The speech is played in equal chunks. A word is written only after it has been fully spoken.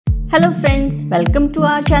Hello friends, welcome to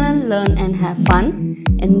our channel Learn and Have Fun.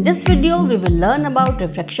 In this video, we will learn about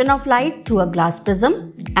refraction of light through a glass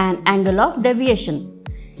prism and angle of deviation.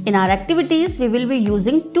 In our activities, we will be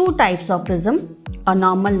using two types of prism, a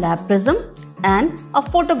normal lab prism and a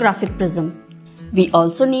photographic prism. We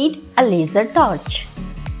also need a laser torch.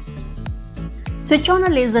 Switch on a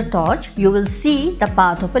laser torch, you will see the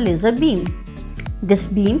path of a laser beam. This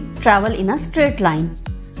beam travels in a straight line.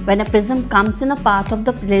 When a prism comes in a path of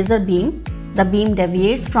the laser beam, the beam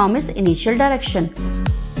deviates from its initial direction.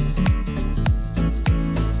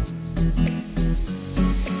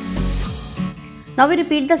 Now we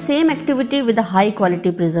repeat the same activity with a high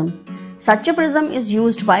quality prism. Such a prism is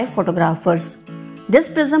used by photographers. This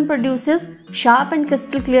prism produces sharp and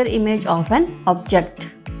crystal clear image of an object.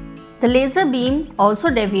 The laser beam also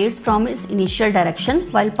deviates from its initial direction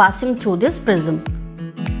while passing through this prism.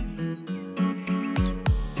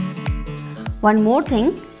 One more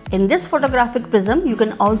thing, in this photographic prism you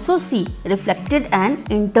can also see reflected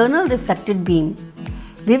and internal reflected beam.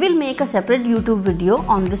 We will make a separate YouTube video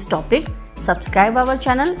on this topic. Subscribe our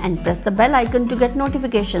channel and press the bell icon to get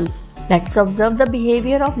notifications. Let's observe the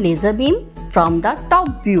behavior of laser beam from the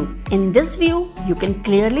top view. In this view, you can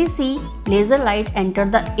clearly see laser light enter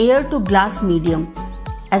the air to glass medium.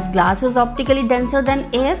 As glass is optically denser than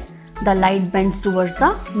air, the light bends towards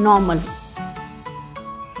the normal.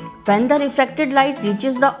 When the refracted light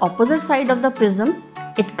reaches the opposite side of the prism,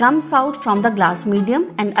 it comes out from the glass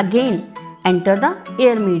medium and again enter the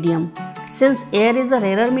air medium. Since air is a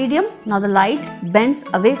rarer medium, now the light bends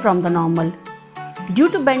away from the normal. Due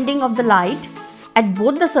to bending of the light at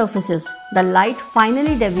both the surfaces, the light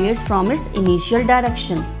finally deviates from its initial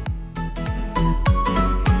direction.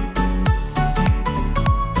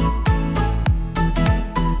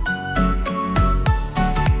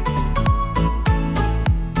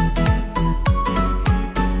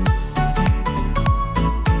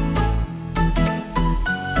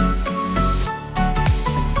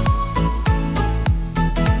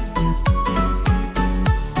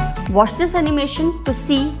 Watch this animation to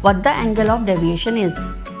see what the angle of deviation is.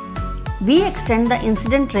 We extend the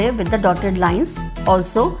incident ray with the dotted lines.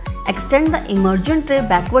 Also, extend the emergent ray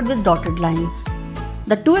backward with dotted lines.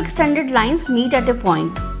 The two extended lines meet at a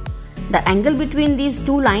point. The angle between these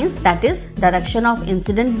two lines, that is, direction of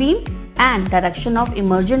incident beam and direction of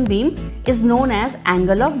emergent beam, is known as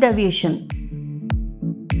angle of deviation.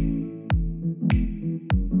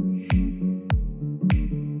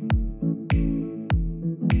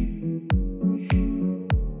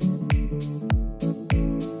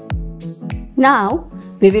 Now,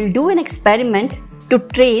 we will do an experiment to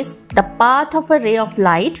trace the path of a ray of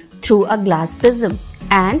light through a glass prism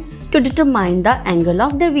and to determine the angle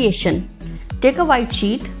of deviation. Take a white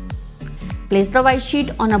sheet, place the white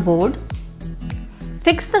sheet on a board,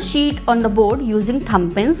 fix the sheet on the board using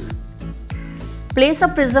thumb pins, place a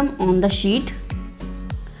prism on the sheet,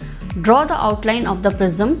 draw the outline of the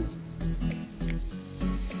prism,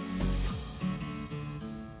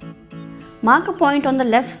 mark a point on the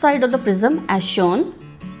left side of the prism as shown.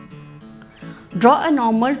 Draw a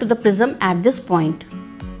normal to the prism at this point.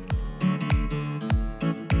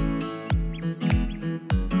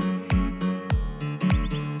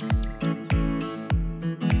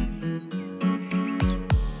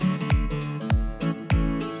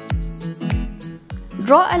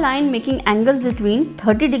 Draw a line making angles between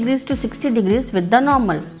 30 degrees to 60 degrees with the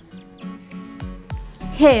normal.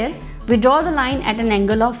 Here, we draw the line at an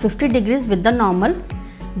angle of 50 degrees with the normal.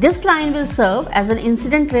 This line will serve as an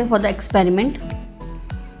incident ray for the experiment.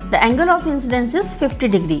 The angle of incidence is 50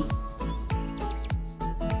 degree.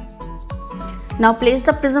 Now place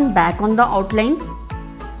the prism back on the outline.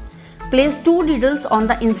 Place two needles on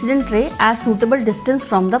the incident ray at suitable distance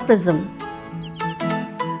from the prism.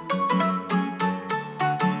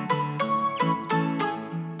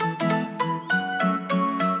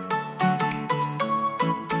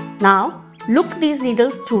 Now, look these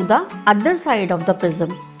needles through the other side of the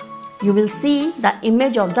prism. You will see the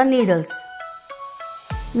image of the needles.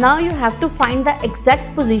 Now you have to find the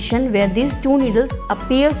exact position where these two needles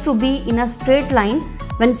appears to be in a straight line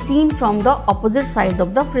when seen from the opposite side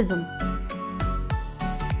of the prism.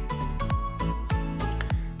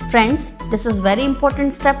 Friends, this is very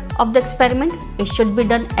important step of the experiment. It should be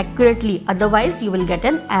done accurately, otherwise you will get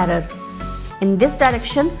an error. In this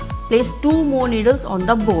direction, place two more needles on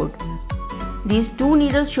the board. These two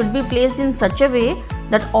needles should be placed in such a way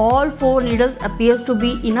that all four needles appears to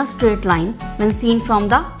be in a straight line when seen from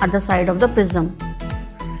the other side of the prism.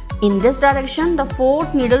 In this direction, the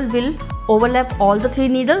fourth needle will overlap all the three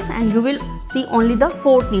needles and you will see only the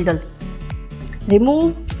fourth needle.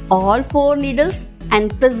 Remove all four needles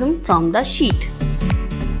and prism from the sheet.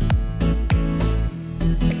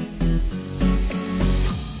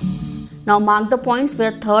 Now mark the points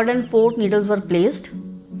where third and fourth needles were placed.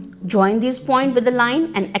 Join these points with a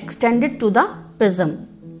line and extend it to the prism.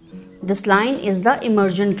 This line is the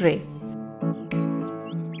emergent ray.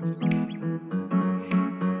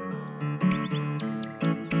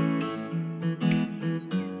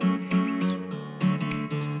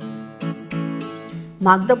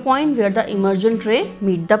 Mark the point where the emergent ray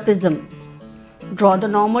meet the prism. Draw the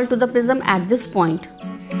normal to the prism at this point.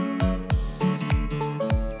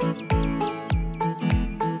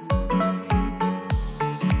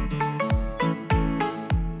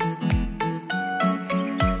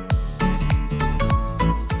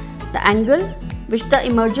 The angle which the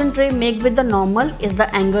emergent ray make with the normal is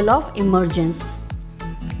the angle of emergence.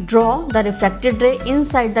 Draw the refracted ray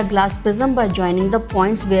inside the glass prism by joining the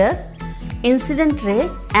points where incident ray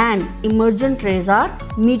and emergent rays are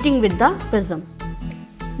meeting with the prism.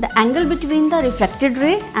 The angle between the refracted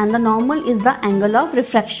ray and the normal is the angle of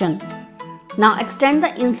refraction. Now extend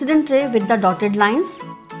the incident ray with the dotted lines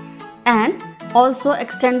and also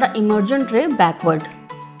extend the emergent ray backward.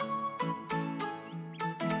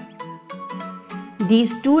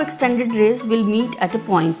 These two extended rays will meet at a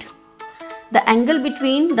point. The angle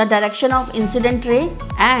between the direction of incident ray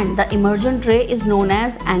and the emergent ray is known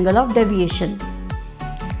as angle of deviation.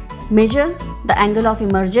 Measure the angle of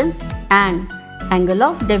emergence and angle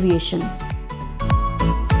of deviation.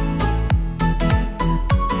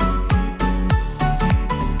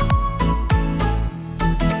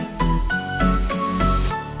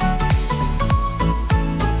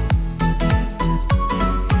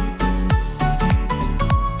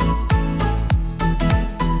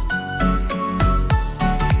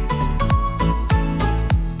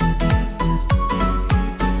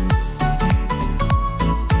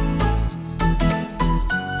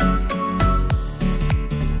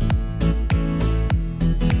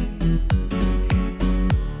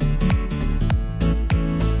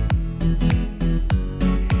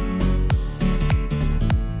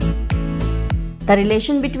 The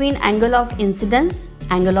relation between angle of incidence,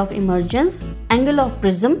 angle of emergence, angle of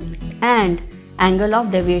prism and angle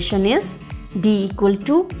of deviation is D equal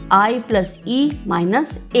to I plus E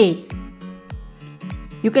minus A.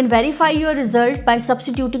 You can verify your result by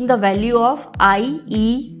substituting the value of I,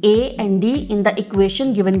 E, A and D in the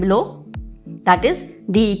equation given below. That is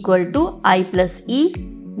D equal to I plus E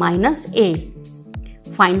minus A.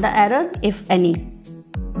 Find the error if any.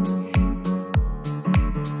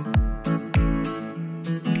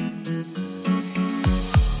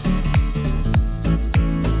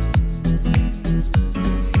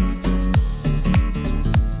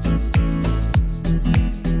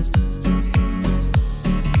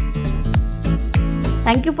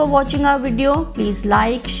 Thank you for watching our video. Please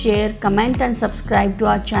like, share, comment and subscribe to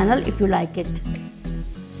our channel if you like it.